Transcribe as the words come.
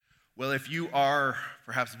Well, if you are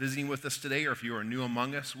perhaps visiting with us today, or if you are new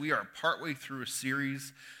among us, we are partway through a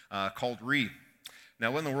series called Re. Now,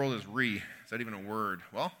 what in the world is Re? Is that even a word?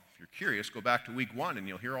 Well, if you're curious, go back to week 1 and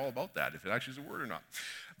you'll hear all about that, if it actually is a word or not.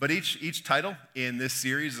 But each title in this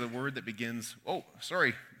series is a word that begins,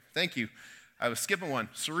 thank you. I was skipping one.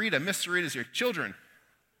 Sarita, Miss Sarita's here. Children,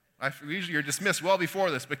 usually you're dismissed well before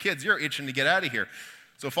this, but kids, you're itching to get out of here.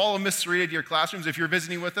 So follow Miss Sarita to your classrooms. If you're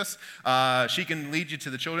visiting with us, she can lead you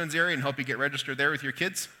to the children's area and help you get registered there with your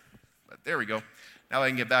kids. But there we go. Now I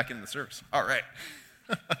can get back into the service. All right.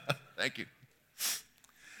 Thank you.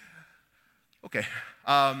 Okay.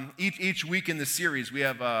 Each week in this series, we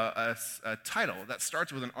have a title that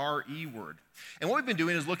starts with an R-E word. And what we've been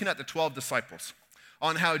doing is looking at the 12 disciples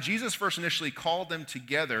on how Jesus first initially called them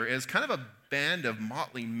together as kind of a band of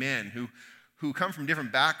motley men who come from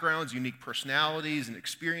different backgrounds, unique personalities and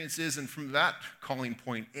experiences, and from that calling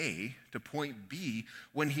point A to point B,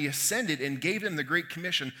 when he ascended and gave them the Great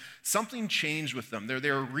Commission, something changed with them.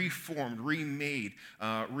 They were reformed, remade,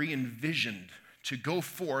 re-envisioned to go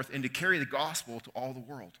forth and to carry the gospel to all the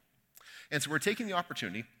world. And so we're taking the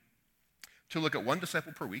opportunity to look at one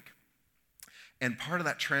disciple per week and part of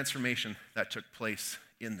that transformation that took place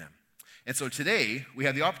in them. And so today, we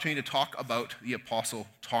have the opportunity to talk about the Apostle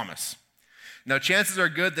Thomas. Now, chances are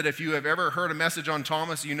good that if you have ever heard a message on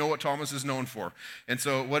Thomas, you know what Thomas is known for. And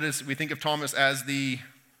so we think of Thomas as the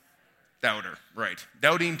doubter, right?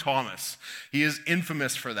 Doubting Thomas. He is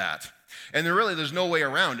infamous for that. And there's no way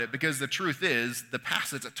around it, because the truth is, the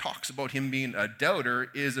passage that talks about him being a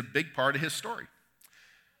doubter is a big part of his story.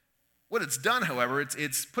 What it's done, however,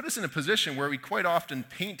 it's put us in a position where we quite often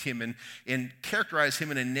paint him and characterize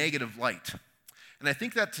him in a negative light. And I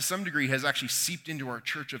think that to some degree has actually seeped into our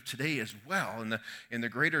church of today as well, in the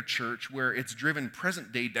greater church, where it's driven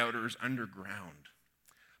present-day doubters underground.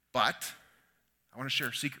 But I want to share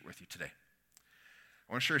a secret with you today.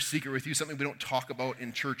 I want to share a secret with you, something we don't talk about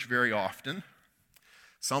in church very often,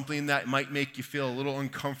 something that might make you feel a little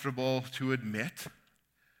uncomfortable to admit,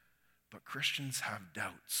 but Christians have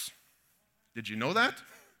doubts. Did you know that?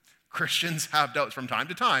 Christians have doubts from time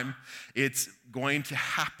to time. It's going to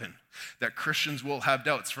happen that Christians will have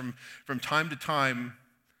doubts. From time to time,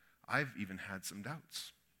 I've even had some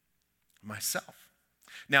doubts myself.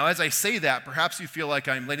 Now, as I say that, perhaps you feel like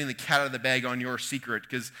I'm letting the cat out of the bag on your secret,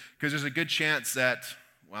 because there's a good chance that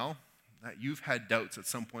you've had doubts at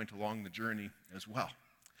some point along the journey as well.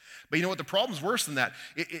 But you know what? The problem's worse than that.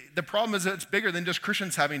 The problem is that it's bigger than just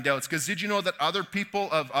Christians having doubts, because did you know that other people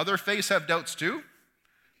of other faiths have doubts too?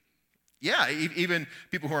 Yeah, even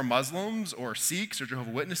people who are Muslims or Sikhs or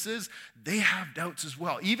Jehovah's Witnesses, they have doubts as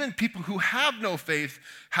well. Even people who have no faith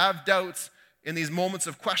have doubts in these moments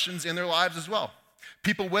of questions in their lives as well.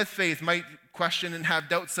 People with faith might question and have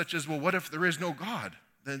doubts such as, well, what if there is no God?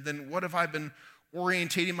 Then what have I been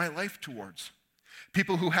orientating my life towards?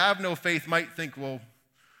 People who have no faith might think, well,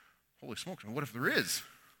 holy smokes, what if there is?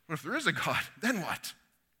 What if there is a God? Then what?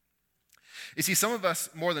 You see, some of us,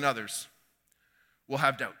 more than others, will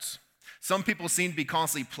have doubts. Some people seem to be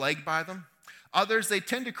constantly plagued by them. Others, they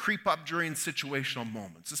tend to creep up during situational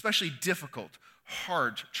moments, especially difficult,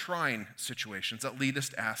 hard, trying situations that lead us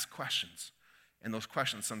to ask questions. And those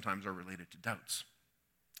questions sometimes are related to doubts.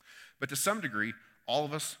 But to some degree, all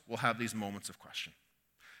of us will have these moments of question.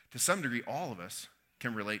 To some degree, all of us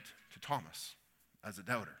can relate to Thomas as a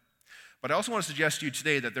doubter. But I also want to suggest to you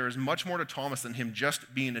today that there is much more to Thomas than him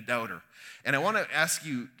just being a doubter. And I want to ask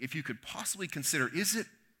you if you could possibly consider, is it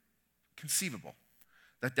conceivable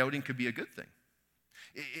that doubting could be a good thing?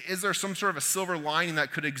 Is there some sort of a silver lining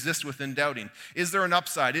that could exist within doubting? Is there an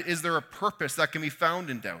upside? Is there a purpose that can be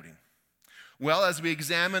found in doubting? Well, as we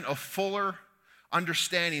examine a fuller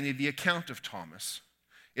understanding of the account of Thomas,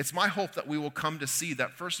 it's my hope that we will come to see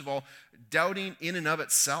that, first of all, doubting in and of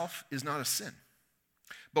itself is not a sin.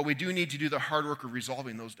 But we do need to do the hard work of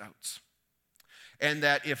resolving those doubts. And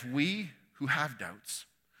that if we who have doubts,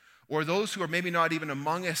 or those who are maybe not even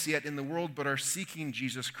among us yet in the world, but are seeking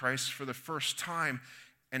Jesus Christ for the first time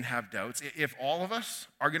and have doubts, if all of us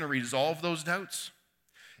are going to resolve those doubts,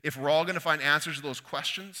 if we're all going to find answers to those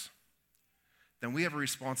questions, then we have a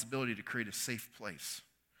responsibility to create a safe place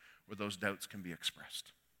where those doubts can be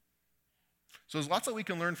expressed. So there's lots that we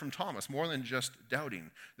can learn from Thomas, more than just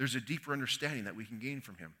doubting. There's a deeper understanding that we can gain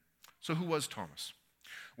from him. So who was Thomas?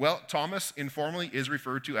 Well, Thomas informally is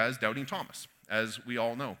referred to as Doubting Thomas, as we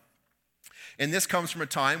all know. And this comes from a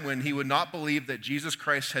time when he would not believe that Jesus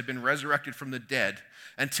Christ had been resurrected from the dead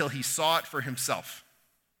until he saw it for himself.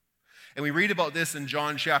 And we read about this in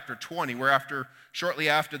John chapter 20, where shortly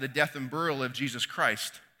after the death and burial of Jesus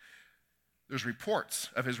Christ, there's reports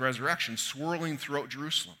of his resurrection swirling throughout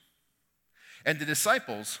Jerusalem. And the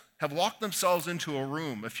disciples have locked themselves into a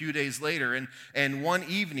room a few days later, and one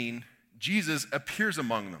evening, Jesus appears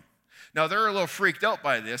among them. Now, they're a little freaked out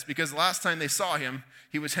by this because the last time they saw him,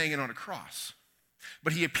 he was hanging on a cross.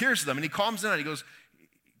 But he appears to them, and he calms them down.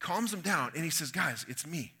 Calms them down, and he says, guys, it's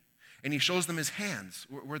me. And he shows them his hands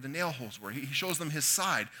where the nail holes were. He shows them his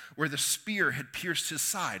side where the spear had pierced his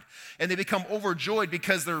side. And they become overjoyed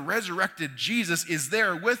because their resurrected Jesus is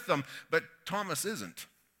there with them, but Thomas isn't.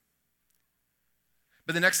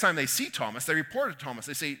 But the next time they see Thomas, they report to Thomas.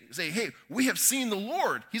 They say, hey, we have seen the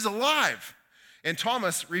Lord. He's alive. And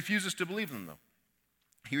Thomas refuses to believe them, though.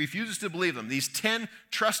 He refuses to believe them. These 10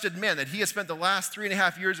 trusted men that he has spent the last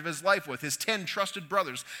 3.5 years of his life with, his 10 trusted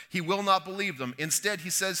brothers, he will not believe them. Instead, he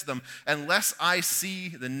says to them, unless I see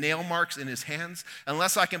the nail marks in his hands,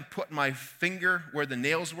 unless I can put my finger where the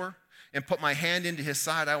nails were and put my hand into his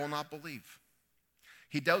side, I will not believe.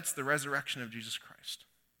 He doubts the resurrection of Jesus Christ.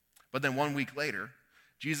 But then 1 week later,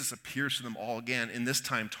 Jesus appears to them all again, and this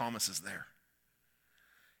time Thomas is there.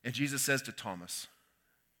 And Jesus says to Thomas,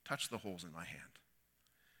 touch the holes in my hand.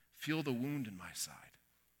 Feel the wound in my side.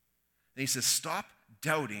 And he says, stop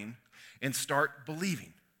doubting and start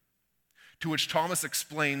believing. To which Thomas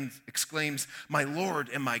exclaims, my Lord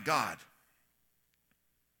and my God.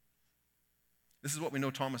 This is what we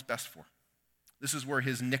know Thomas best for. This is where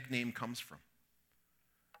his nickname comes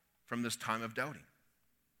from this time of doubting.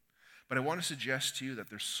 But I want to suggest to you that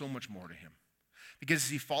there's so much more to him.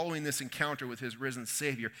 Because following this encounter with his risen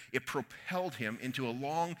Savior, it propelled him into a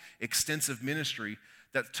long, extensive ministry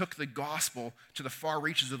that took the gospel to the far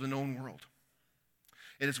reaches of the known world.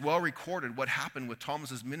 It is well recorded what happened with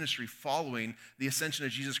Thomas's ministry following the ascension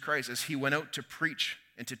of Jesus Christ as he went out to preach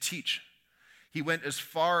and to teach. He went as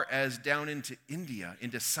far as down into India,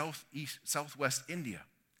 into southwest India,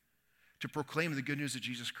 to proclaim the good news of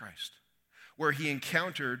Jesus Christ, where he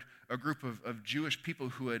encountered a group of Jewish people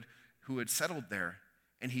who had settled there,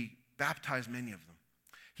 and he baptized many of them.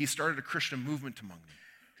 He started a Christian movement among them.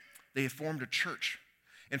 They had formed a church,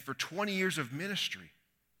 and for 20 years of ministry,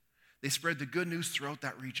 they spread the good news throughout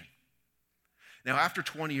that region. Now, after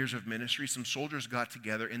 20 years of ministry, some soldiers got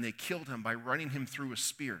together, and they killed him by running him through with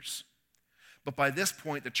spears. But by this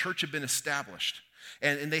point, the church had been established,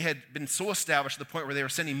 and they had been so established to the point where they were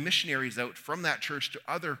sending missionaries out from that church to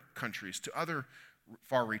other countries, to other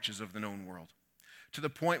far reaches of the known world, to the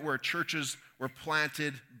point where churches were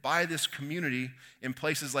planted by this community in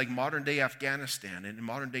places like modern-day Afghanistan and in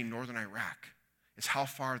modern-day northern Iraq, is how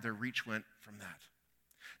far their reach went from that.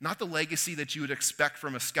 Not the legacy that you would expect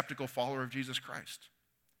from a skeptical follower of Jesus Christ.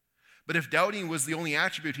 But if doubting was the only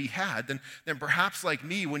attribute he had, then perhaps like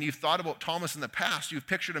me, when you've thought about Thomas in the past, you've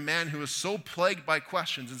pictured a man who was so plagued by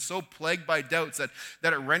questions and so plagued by doubts that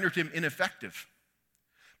it rendered him ineffective.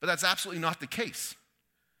 But that's absolutely not the case.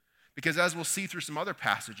 Because as we'll see through some other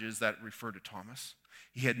passages that refer to Thomas,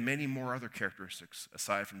 he had many more other characteristics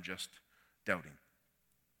aside from just doubting.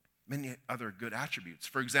 Many other good attributes.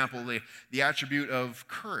 For example, the attribute of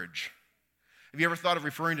courage. Have you ever thought of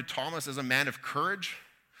referring to Thomas as a man of courage?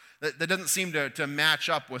 That doesn't seem to match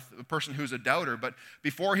up with a person who's a doubter, but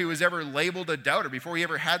before he was ever labeled a doubter, before he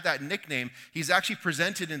ever had that nickname, he's actually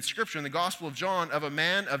presented in Scripture, in the Gospel of John, of a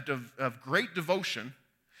man of great devotion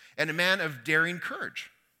and a man of daring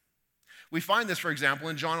courage. We find this, for example,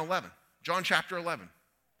 in John chapter 11.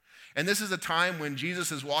 And this is a time when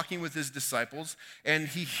Jesus is walking with his disciples, and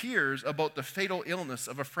he hears about the fatal illness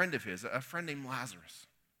of a friend of his, a friend named Lazarus.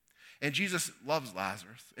 And Jesus loves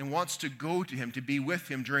Lazarus and wants to go to him, to be with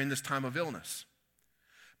him during this time of illness.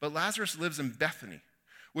 But Lazarus lives in Bethany,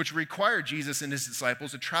 which required Jesus and his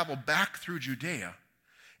disciples to travel back through Judea.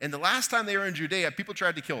 And the last time they were in Judea, people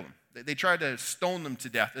tried to kill them. They tried to stone them to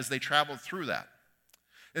death as they traveled through that.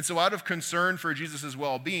 And so out of concern for Jesus'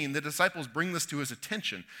 well-being, the disciples bring this to his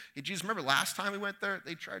attention. Hey, Jesus, remember last time we went there?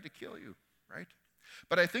 They tried to kill you, right?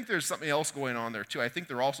 But I think there's something else going on there too. I think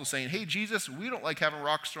they're also saying, hey, Jesus, we don't like having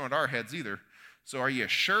rocks thrown at our heads either. So are you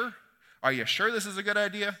sure? Are you sure this is a good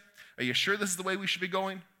idea? Are you sure this is the way we should be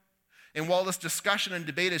going? And while this discussion and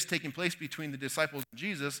debate is taking place between the disciples and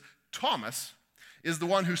Jesus, Thomas is the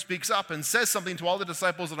one who speaks up and says something to all the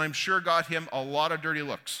disciples that I'm sure got him a lot of dirty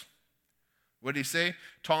looks. What did he say?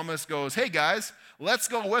 Thomas goes, hey guys, let's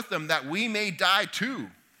go with them that we may die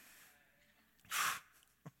too.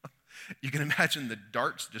 You can imagine the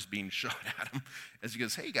darts just being shot at him as he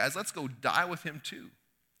goes, hey guys, let's go die with him too.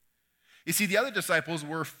 You see, the other disciples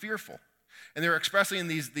were fearful, and they were expressing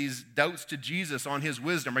these doubts to Jesus on his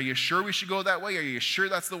wisdom. Are you sure we should go that way? Are you sure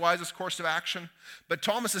that's the wisest course of action? But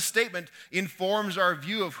Thomas's statement informs our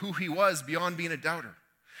view of who he was beyond being a doubter.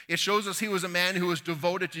 It shows us he was a man who was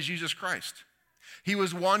devoted to Jesus Christ. He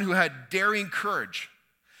was one who had daring courage.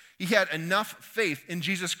 He had enough faith in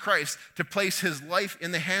Jesus Christ to place his life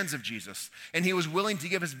in the hands of Jesus, and he was willing to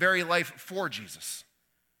give his very life for Jesus.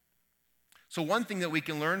 So one thing that we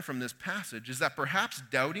can learn from this passage is that perhaps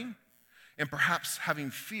doubting and perhaps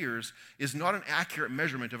having fears is not an accurate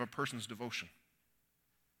measurement of a person's devotion.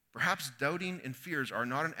 Perhaps doubting and fears are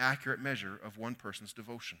not an accurate measure of one person's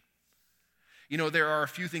devotion. You know, there are a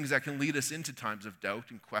few things that can lead us into times of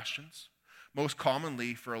doubt and questions. Most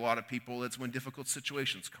commonly, for a lot of people, it's when difficult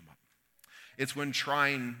situations come up. It's when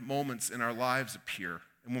trying moments in our lives appear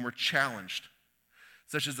and when we're challenged,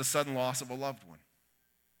 such as the sudden loss of a loved one.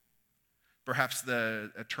 Perhaps a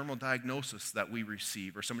terminal diagnosis that we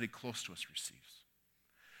receive or somebody close to us receives.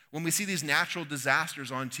 When we see these natural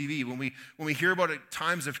disasters on TV, when we hear about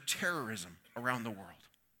times of terrorism around the world.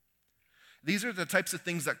 These are the types of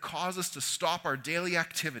things that cause us to stop our daily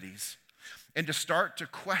activities and to start to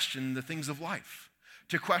question the things of life,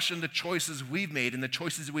 to question the choices we've made and the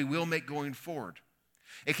choices we will make going forward.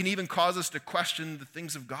 It can even cause us to question the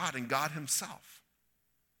things of God and God himself.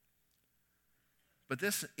 But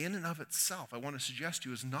this, in and of itself, I want to suggest to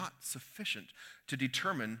you, is not sufficient to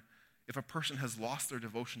determine if a person has lost their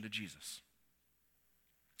devotion to Jesus.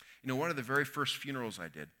 You know, one of the very first funerals I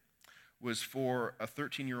did was for a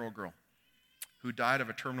 13-year-old girl who died of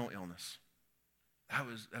a terminal illness. That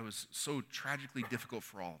was so tragically difficult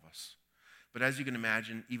for all of us. But as you can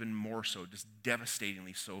imagine, even more so, just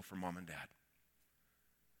devastatingly so for mom and dad.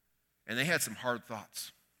 And they had some hard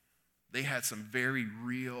thoughts. They had some very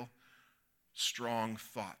real, strong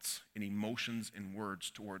thoughts and emotions and words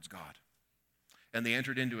towards God. And they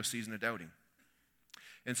entered into a season of doubting.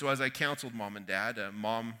 And so as I counseled mom and dad,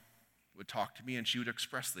 mom would talk to me and she would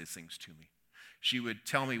express these things to me. She would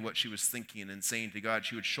tell me what she was thinking and saying to God.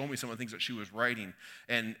 She would show me some of the things that she was writing.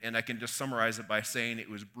 And I can just summarize it by saying it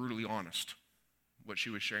was brutally honest, what she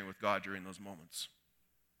was sharing with God during those moments.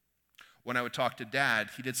 When I would talk to Dad,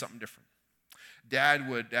 he did something different. Dad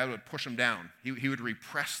would push him down. He would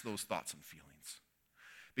repress those thoughts and feelings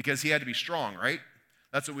because he had to be strong, right?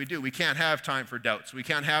 That's what we do. We can't have time for doubts. We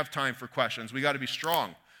can't have time for questions. We got to be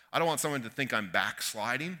strong. I don't want someone to think I'm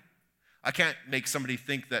backsliding. I can't make somebody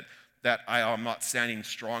think that I am not standing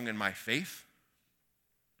strong in my faith.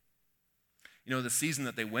 You know, the season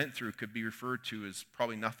that they went through could be referred to as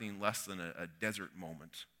probably nothing less than a desert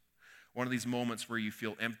moment. One of these moments where you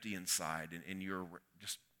feel empty inside and you're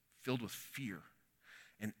just filled with fear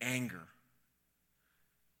and anger.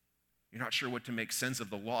 You're not sure what to make sense of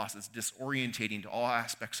the loss. It's disorientating to all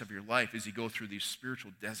aspects of your life as you go through these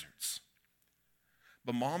spiritual deserts.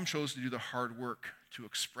 But mom chose to do the hard work to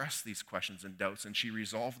express these questions and doubts, and she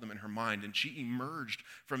resolved them in her mind, and she emerged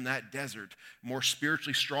from that desert more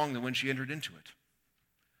spiritually strong than when she entered into it.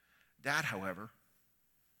 Dad, however,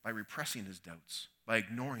 by repressing his doubts, by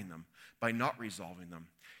ignoring them, by not resolving them,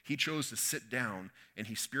 he chose to sit down, and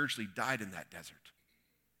he spiritually died in that desert.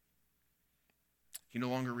 He no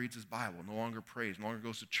longer reads his Bible, no longer prays, no longer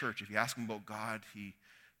goes to church. If you ask him about God, he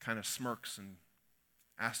kind of smirks and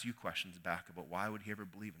asks you questions back about why would he ever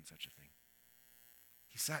believe in such a thing.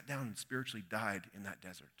 He sat down and spiritually died in that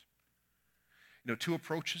desert. You know, two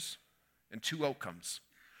approaches and two outcomes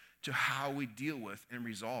to how we deal with and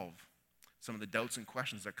resolve some of the doubts and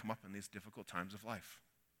questions that come up in these difficult times of life.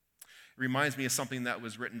 It reminds me of something that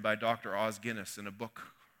was written by Dr. Os Guinness in a book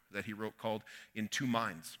that he wrote called In Two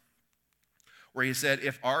Minds, where he said,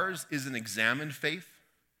 if ours is an examined faith,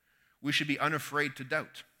 we should be unafraid to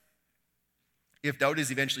doubt. If doubt is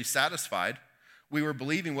eventually satisfied, we were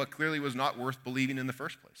believing what clearly was not worth believing in the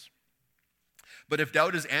first place. But if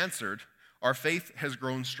doubt is answered, our faith has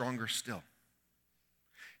grown stronger still.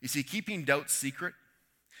 You see, keeping doubts secret,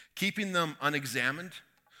 keeping them unexamined,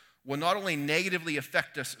 will not only negatively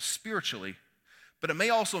affect us spiritually, but it may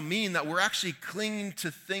also mean that we're actually clinging to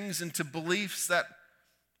things and to beliefs that,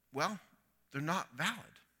 well, they're not valid.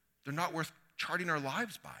 They're not worth charting our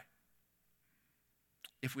lives by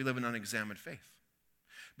if we live in unexamined faith.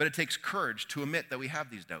 But it takes courage to admit that we have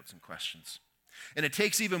these doubts and questions. And it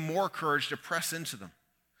takes even more courage to press into them.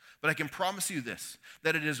 But I can promise you this,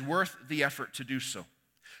 that it is worth the effort to do so.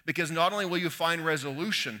 Because not only will you find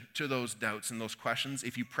resolution to those doubts and those questions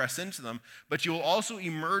if you press into them, but you will also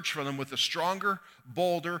emerge from them with a stronger,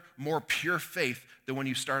 bolder, more pure faith than when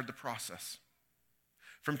you started the process.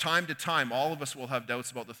 From time to time, all of us will have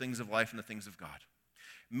doubts about the things of life and the things of God.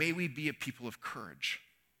 May we be a people of courage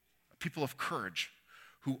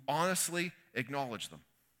who honestly acknowledge them.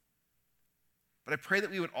 But I pray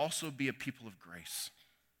that we would also be a people of grace.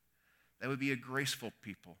 That would be a graceful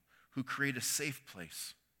people who create a safe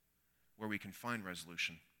place where we can find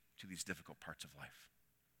resolution to these difficult parts of life.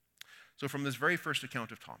 So from this very first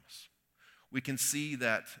account of Thomas, we can see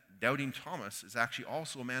that doubting Thomas is actually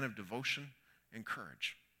also a man of devotion and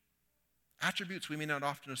courage. Attributes we may not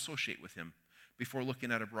often associate with him before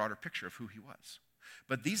looking at a broader picture of who he was.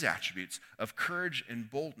 But these attributes of courage and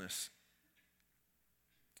boldness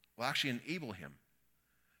will actually enable him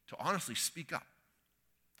to honestly speak up,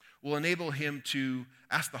 will enable him to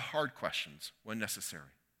ask the hard questions when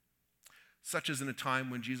necessary, such as in a time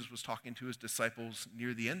when Jesus was talking to his disciples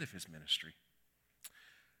near the end of his ministry.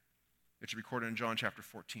 It's recorded in John chapter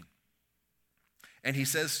 14. And he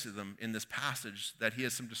says to them in this passage that he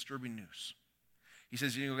has some disturbing news. He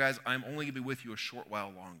says, you know, guys, I'm only going to be with you a short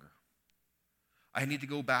while longer. I need to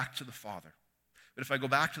go back to the Father. But if I go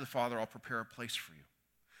back to the Father, I'll prepare a place for you.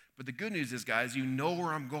 But the good news is, guys, you know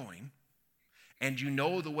where I'm going, and you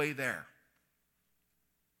know the way there.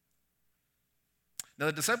 Now,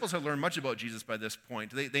 the disciples had learned much about Jesus by this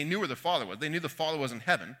point. They knew where the Father was. They knew the Father was in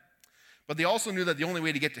heaven, but they also knew that the only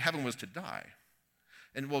way to get to heaven was to die.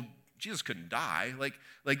 And, well, Jesus couldn't die.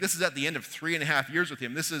 Like this is at the end of 3.5 years with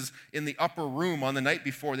him. This is in the upper room on the night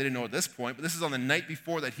before. They didn't know at this point, but this is on the night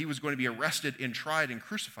before that he was going to be arrested and tried and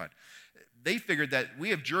crucified. They figured that we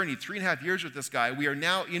have journeyed 3.5 years with this guy. We are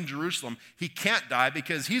now in Jerusalem. He can't die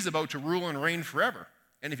because he's about to rule and reign forever.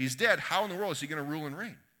 And if he's dead, how in the world is he going to rule and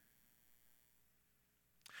reign?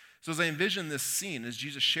 So as I envision this scene, as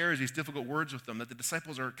Jesus shares these difficult words with them, that the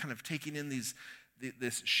disciples are kind of taking in this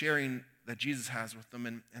sharing that Jesus has with them,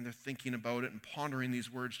 and they're thinking about it and pondering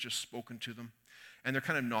these words just spoken to them. And they're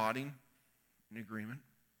kind of nodding in agreement.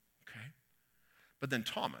 Okay. But then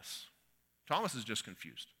Thomas is just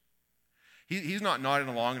confused. He's not nodding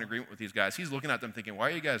along in agreement with these guys. He's looking at them thinking, why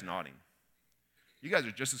are you guys nodding? You guys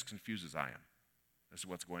are just as confused as I am. This is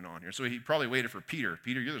what's going on here. So he probably waited for Peter.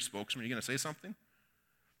 Peter, you're the spokesman. Are you going to say something?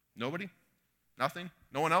 Nobody? Nothing?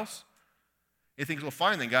 No one else? He thinks, well,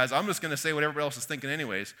 fine then, guys. I'm just going to say what everybody else is thinking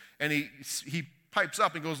anyways. And he pipes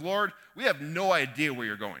up and goes, Lord, we have no idea where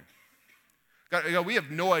you're going. God, we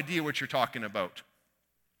have no idea what you're talking about.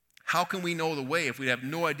 How can we know the way if we have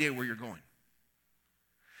no idea where you're going?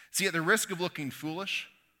 See, at the risk of looking foolish,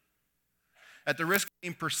 at the risk of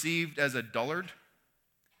being perceived as a dullard,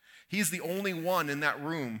 he's the only one in that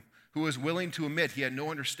room who was willing to admit he had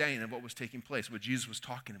no understanding of what was taking place, what Jesus was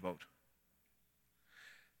talking about.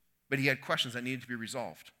 But he had questions that needed to be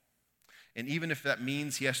resolved. And even if that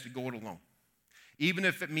means he has to go it alone, even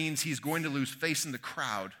if it means he's going to lose face in the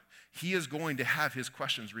crowd, he is going to have his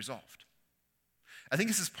questions resolved. I think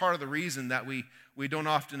this is part of the reason that we don't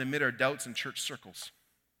often admit our doubts in church circles.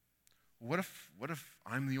 What if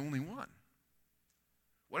I'm the only one?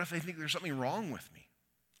 What if they think there's something wrong with me?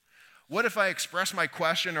 What if I express my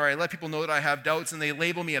question or I let people know that I have doubts and they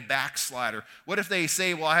label me a backslider? What if they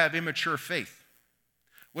say, well, I have immature faith?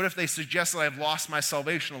 What if they suggest that I've lost my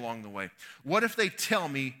salvation along the way? What if they tell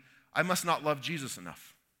me I must not love Jesus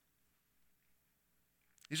enough?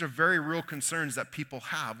 These are very real concerns that people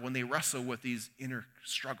have when they wrestle with these inner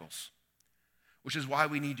struggles, which is why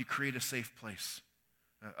we need to create a safe place,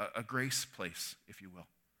 a grace place, if you will,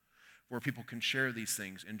 where people can share these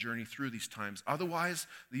things and journey through these times. Otherwise,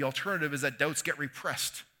 the alternative is that doubts get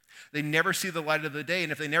repressed. They never see the light of the day,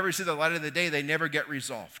 and if they never see the light of the day, they never get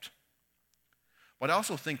resolved. But I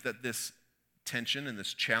also think that this tension and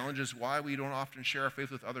this challenge is why we don't often share our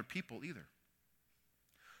faith with other people either.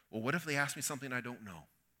 Well, what if they ask me something I don't know?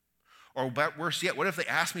 Or worse yet, what if they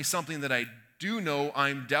ask me something that I do know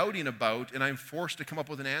I'm doubting about and I'm forced to come up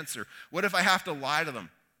with an answer? What if I have to lie to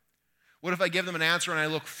them? What if I give them an answer and I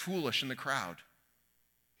look foolish in the crowd?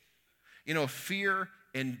 You know, fear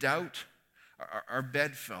and doubt are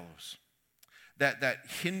bedfellows that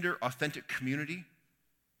hinder authentic community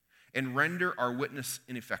and render our witness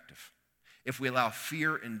ineffective if we allow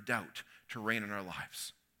fear and doubt to reign in our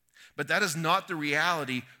lives. But that is not the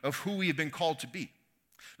reality of who we have been called to be.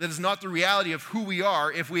 That is not the reality of who we are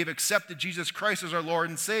if we have accepted Jesus Christ as our Lord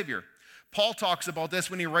and Savior. Paul talks about this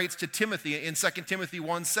when he writes to Timothy in 2 Timothy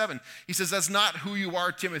 1:7. He says, that's not who you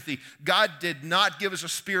are, Timothy. God did not give us a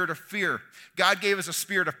spirit of fear. God gave us a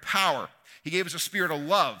spirit of power. He gave us a spirit of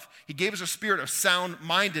love. He gave us a spirit of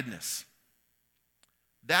sound-mindedness.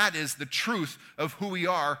 That is the truth of who we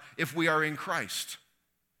are if we are in Christ.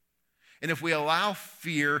 And if we allow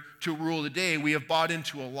fear to rule the day, we have bought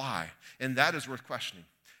into a lie. And that is worth questioning.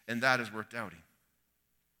 And that is worth doubting.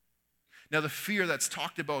 Now, the fear that's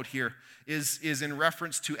talked about here is in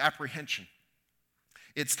reference to apprehension.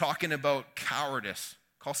 It's talking about cowardice.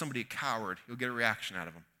 Call somebody a coward, you'll get a reaction out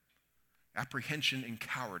of them. Apprehension and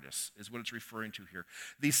cowardice is what it's referring to here.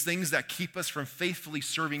 These things that keep us from faithfully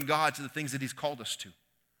serving God to the things that He's called us to.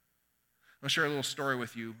 I'll share a little story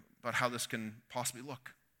with you about how this can possibly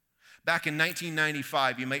look. Back in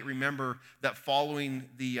 1995, you might remember that following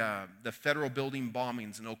the federal building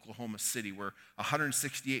bombings in Oklahoma City, where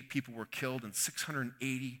 168 people were killed and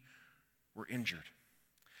 680 were injured,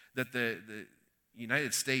 that the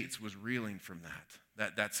United States was reeling from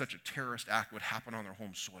that such a terrorist act would happen on their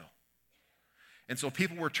home soil. And so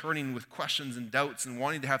people were turning with questions and doubts and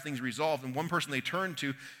wanting to have things resolved. And one person they turned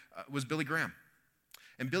to was Billy Graham.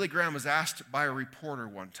 And Billy Graham was asked by a reporter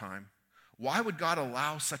one time, why would God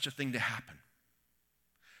allow such a thing to happen?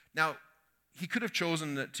 Now, he could have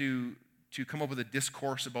chosen to come up with a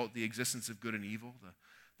discourse about the existence of good and evil,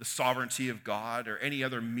 the sovereignty of God, or any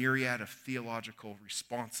other myriad of theological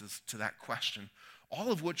responses to that question,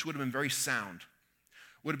 all of which would have been very sound,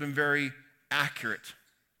 would have been very accurate.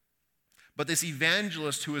 But this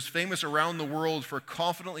evangelist, who is famous around the world for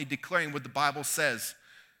confidently declaring what the Bible says,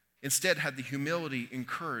 instead had the humility and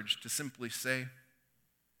courage to simply say,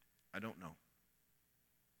 I don't know.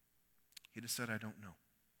 He just said, I don't know.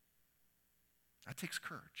 That takes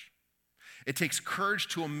courage. It takes courage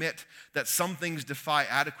to admit that some things defy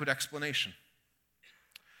adequate explanation.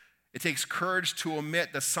 It takes courage to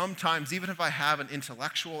admit that sometimes, even if I have an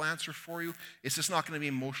intellectual answer for you, it's just not going to be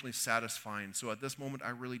emotionally satisfying. So at this moment,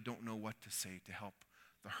 I really don't know what to say to help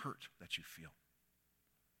the hurt that you feel.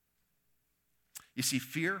 You see,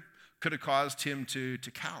 fear could have caused him to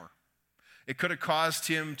cower. It could have caused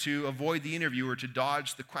him to avoid the interview or to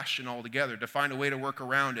dodge the question altogether, to find a way to work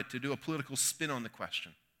around it, to do a political spin on the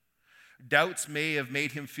question. Doubts may have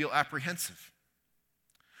made him feel apprehensive,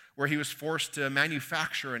 where he was forced to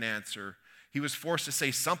manufacture an answer. He was forced to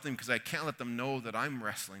say something because I can't let them know that I'm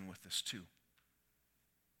wrestling with this too.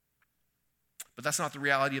 But that's not the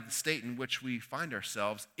reality of the state in which we find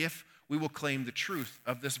ourselves if we will claim the truth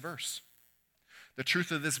of this verse. The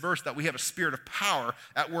truth of this verse, that we have a spirit of power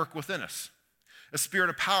at work within us. A spirit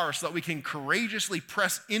of power so that we can courageously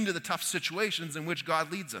press into the tough situations in which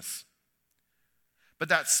God leads us. But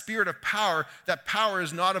that spirit of power, that power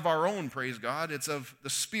is not of our own, praise God. It's of the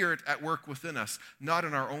Spirit at work within us, not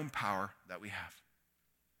in our own power that we have.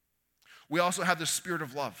 We also have the spirit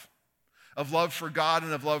of love for God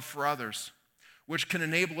and of love for others, which can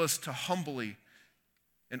enable us to humbly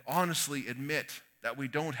and honestly admit that we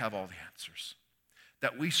don't have all the answers,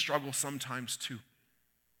 that we struggle sometimes too.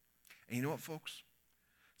 And you know what, folks?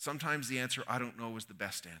 Sometimes the answer, I don't know, is the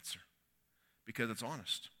best answer because it's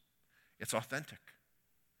honest, it's authentic.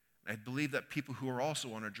 I believe that people who are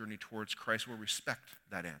also on a journey towards Christ will respect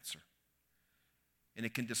that answer. And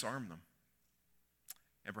it can disarm them.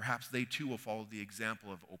 And perhaps they too will follow the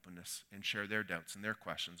example of openness and share their doubts and their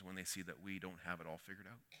questions when they see that we don't have it all figured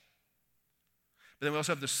out. But then we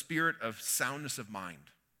also have the spirit of soundness of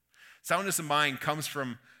mind. Soundness of mind comes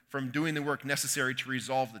from doing the work necessary to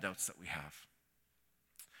resolve the doubts that we have.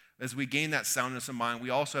 As we gain that soundness of mind,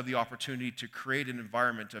 we also have the opportunity to create an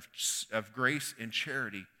environment of grace and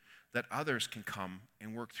charity that others can come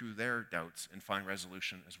and work through their doubts and find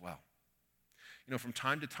resolution as well. You know, from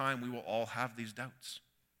time to time, we will all have these doubts.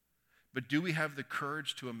 But do we have the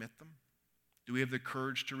courage to admit them? Do we have the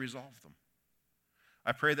courage to resolve them?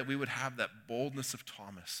 I pray that we would have that boldness of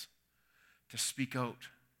Thomas to speak out,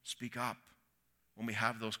 speak up when we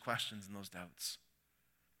have those questions and those doubts.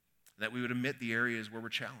 That we would admit the areas where we're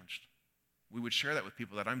challenged. We would share that with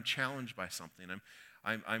people, that I'm challenged by something.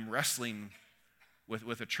 I'm wrestling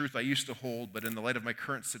with a truth I used to hold, but in the light of my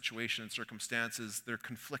current situation and circumstances, they're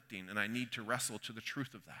conflicting, and I need to wrestle to the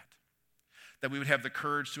truth of that. That we would have the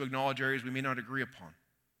courage to acknowledge areas we may not agree upon.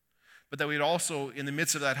 But that we'd also, in the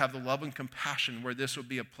midst of that, have the love and compassion where this would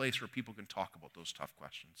be a place where people can talk about those tough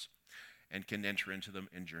questions and can enter into them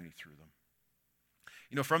and journey through them.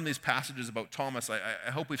 You know, from these passages about Thomas,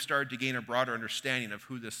 I hope we've started to gain a broader understanding of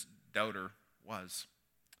who this doubter was.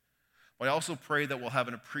 But I also pray that we'll have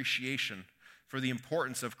an appreciation for the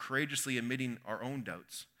importance of courageously admitting our own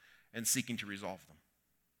doubts and seeking to resolve them.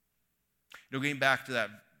 You know, getting back to that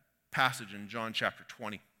passage in John chapter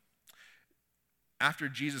 20, after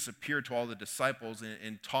Jesus appeared to all the disciples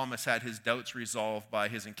and Thomas had his doubts resolved by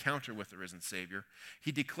his encounter with the risen Savior,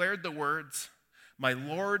 he declared the words, "My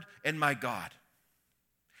Lord and my God."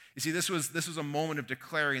 You see, this was a moment of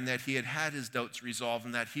declaring that he had his doubts resolved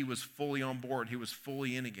and that he was fully on board, he was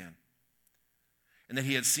fully in again, and that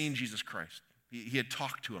he had seen Jesus Christ. He had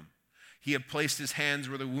talked to him. He had placed his hands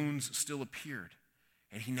where the wounds still appeared,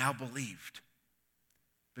 and he now believed.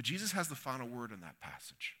 But Jesus has the final word in that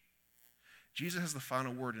passage. Jesus has the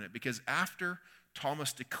final word in it because after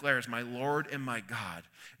Thomas declares, "My Lord and my God,"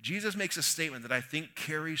 Jesus makes a statement that I think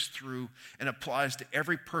carries through and applies to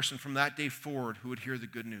every person from that day forward who would hear the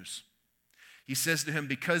good news. He says to him,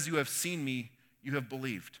 "Because you have seen me, you have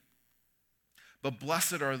believed." But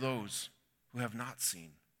blessed are those who have not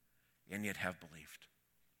seen and yet have believed.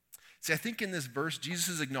 See, I think in this verse, Jesus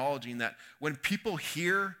is acknowledging that when people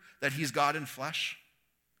hear that he's God in flesh,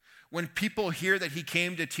 when people hear that he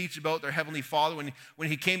came to teach about their heavenly Father, when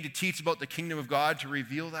he came to teach about the kingdom of God, to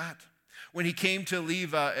reveal that, when he came to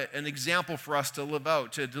leave an example for us to live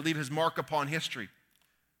out, to leave his mark upon history,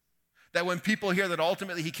 that when people hear that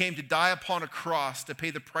ultimately he came to die upon a cross to pay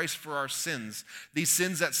the price for our sins, these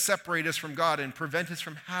sins that separate us from God and prevent us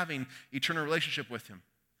from having eternal relationship with him,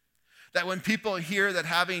 that when people hear that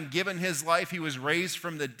having given his life, he was raised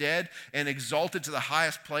from the dead and exalted to the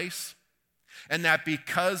highest place, and that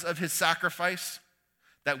because of his sacrifice,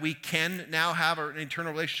 that we can now have an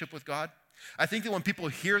eternal relationship with God, I think that when people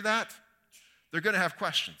hear that, they're going to have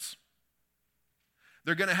questions.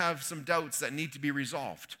 They're going to have some doubts that need to be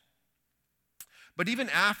resolved. But even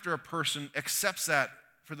after a person accepts that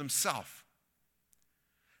for themselves,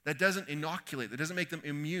 that doesn't inoculate, that doesn't make them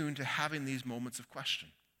immune to having these moments of question.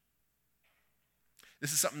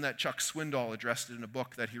 This is something that Chuck Swindoll addressed in a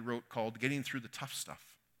book that he wrote called Getting Through the Tough Stuff.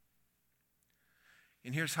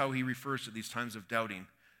 And here's how he refers to these times of doubting.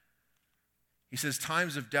 He says,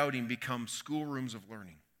 times of doubting become schoolrooms of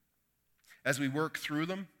learning. As we work through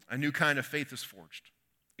them, a new kind of faith is forged.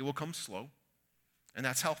 It will come slow, and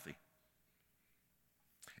that's healthy.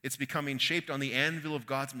 It's becoming shaped on the anvil of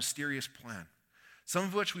God's mysterious plan, some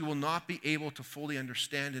of which we will not be able to fully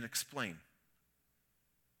understand and explain.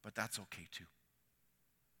 But that's okay too.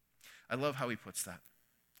 I love how he puts that.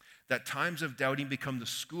 That times of doubting become the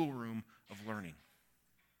schoolroom of learning.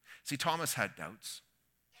 See, Thomas had doubts.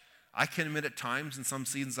 I can admit at times in some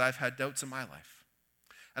seasons I've had doubts in my life.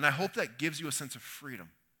 And I hope that gives you a sense of freedom.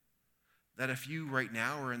 That if you right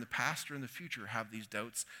now or in the past or in the future have these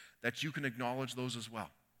doubts, that you can acknowledge those as well.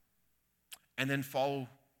 And then follow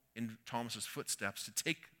in Thomas's footsteps to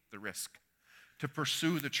take the risk, to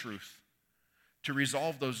pursue the truth, to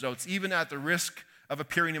resolve those doubts, even at the risk of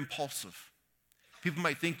appearing impulsive. People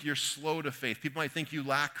might think you're slow to faith. People might think you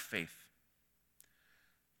lack faith.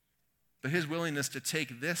 But his willingness to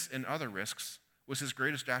take this and other risks was his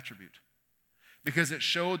greatest attribute, because it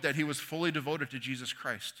showed that he was fully devoted to Jesus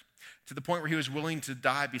Christ, to the point where he was willing to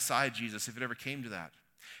die beside Jesus if it ever came to that.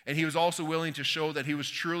 And he was also willing to show that he was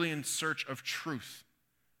truly in search of truth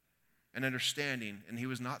and understanding, and he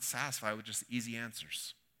was not satisfied with just easy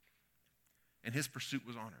answers. And his pursuit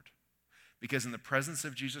was honored, because in the presence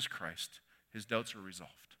of Jesus Christ, his doubts were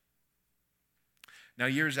resolved. Now,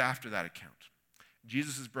 years after that account,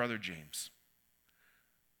 Jesus' brother James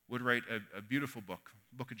would write a beautiful book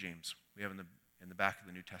of James. We have in the back of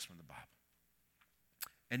the New Testament of the Bible.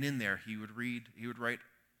 And in there, he would write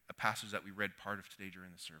a passage that we read part of today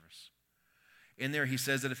during the service. In there, he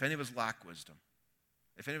says that if any of us lack wisdom,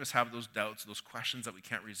 if any of us have those doubts, those questions that we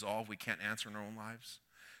can't resolve, we can't answer in our own lives,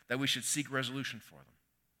 that we should seek resolution for them.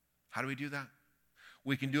 How do we do that?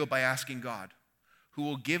 We can do it by asking God, who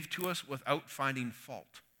will give to us without finding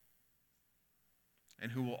fault,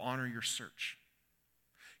 and who will honor your search.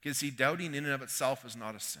 Because see, doubting in and of itself is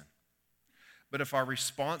not a sin. But if our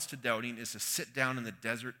response to doubting is to sit down in the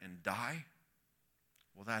desert and die,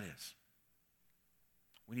 well, that is.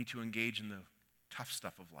 We need to engage in the tough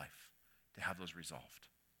stuff of life to have those resolved.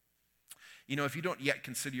 You know, if you don't yet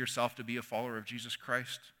consider yourself to be a follower of Jesus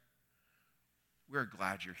Christ, we're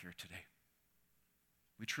glad you're here today.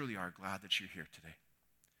 We truly are glad that you're here today.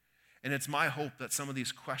 And it's my hope that some of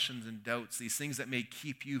these questions and doubts, these things that may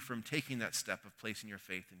keep you from taking that step of placing your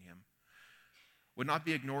faith in him, would not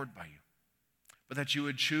be ignored by you, but that you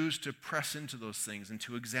would choose to press into those things and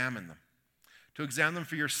to examine them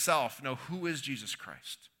for yourself. Now, who is Jesus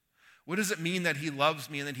Christ? What does it mean that he loves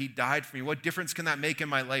me and that he died for me? What difference can that make in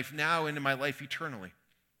my life now and in my life eternally?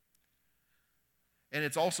 And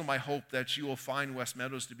it's also my hope that you will find West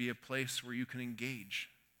Meadows to be a place where you can engage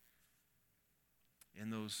in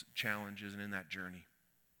those challenges and in that journey.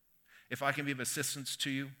 If I can be of assistance to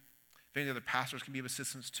you, if any other pastors can be of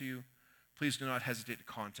assistance to you, please do not hesitate to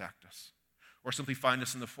contact us. Or simply find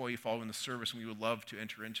us in the foyer following the service, and we would love to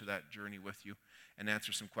enter into that journey with you and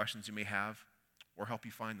answer some questions you may have or help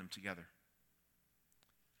you find them together.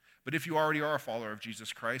 But if you already are a follower of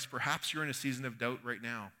Jesus Christ, perhaps you're in a season of doubt right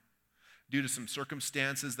now due to some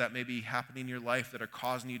circumstances that may be happening in your life that are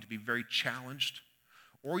causing you to be very challenged.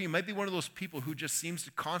 Or you might be one of those people who just seems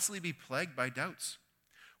to constantly be plagued by doubts,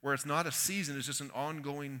 where it's not a season, it's just an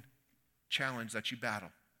ongoing challenge that you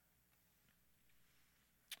battle.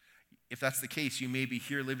 If that's the case, you may be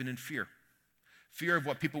here living in fear. Fear of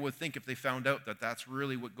what people would think if they found out that that's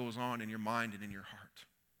really what goes on in your mind and in your heart.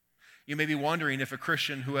 You may be wondering if a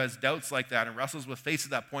Christian who has doubts like that and wrestles with faith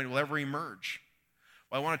at that point will ever emerge.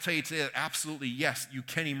 Well, I want to tell you today that absolutely, yes, you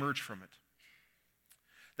can emerge from it.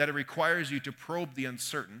 That it requires you to probe the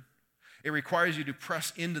uncertain. It requires you to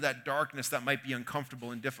press into that darkness that might be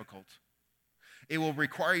uncomfortable and difficult. It will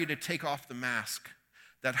require you to take off the mask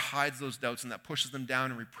that hides those doubts and that pushes them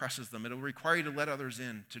down and represses them. It will require you to let others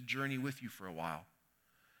in, to journey with you for a while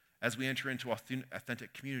as we enter into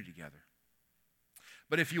authentic community together.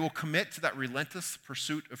 But if you will commit to that relentless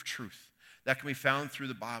pursuit of truth that can be found through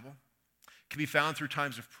the Bible, can be found through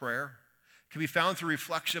times of prayer, can be found through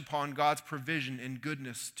reflection upon God's provision and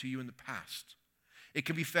goodness to you in the past. It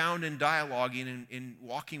can be found in dialoguing and in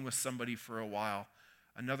walking with somebody for a while,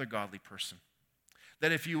 another godly person.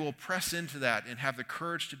 That if you will press into that and have the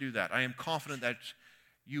courage to do that, I am confident that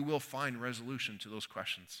you will find resolution to those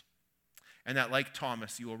questions. And that, like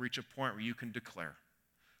Thomas, you will reach a point where you can declare,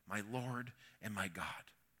 my Lord and my God.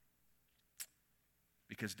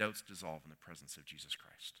 Because doubts dissolve in the presence of Jesus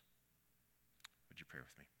Christ. Would you pray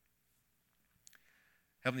with me?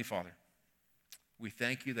 Heavenly Father, we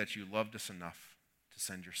thank you that you loved us enough to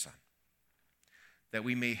send your Son, that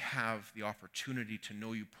we may have the opportunity to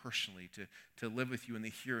know you personally, to live with you in the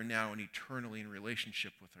here and now and eternally in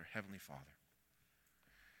relationship with our Heavenly Father.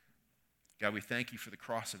 God, we thank you for the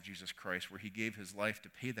cross of Jesus Christ, where he gave his life to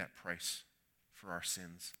pay that price for our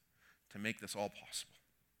sins, to make this all possible.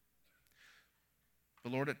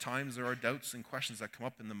 But Lord, at times there are doubts and questions that come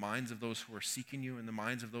up in the minds of those who are seeking you, in the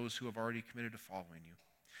minds of those who have already committed to following you.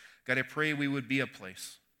 God, I pray we would be a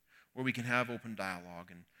place where we can have open dialogue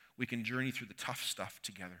and we can journey through the tough stuff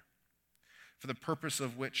together, for the purpose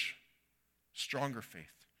of which stronger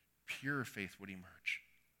faith, pure faith would emerge.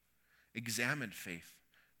 Examined faith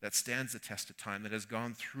that stands the test of time, that has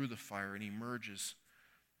gone through the fire and emerges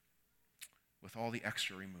with all the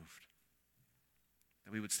extra removed.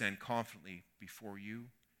 That we would stand confidently before you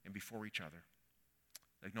and before each other,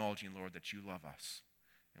 acknowledging, Lord, that you love us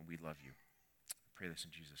and we love you. I pray this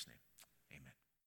in Jesus' name.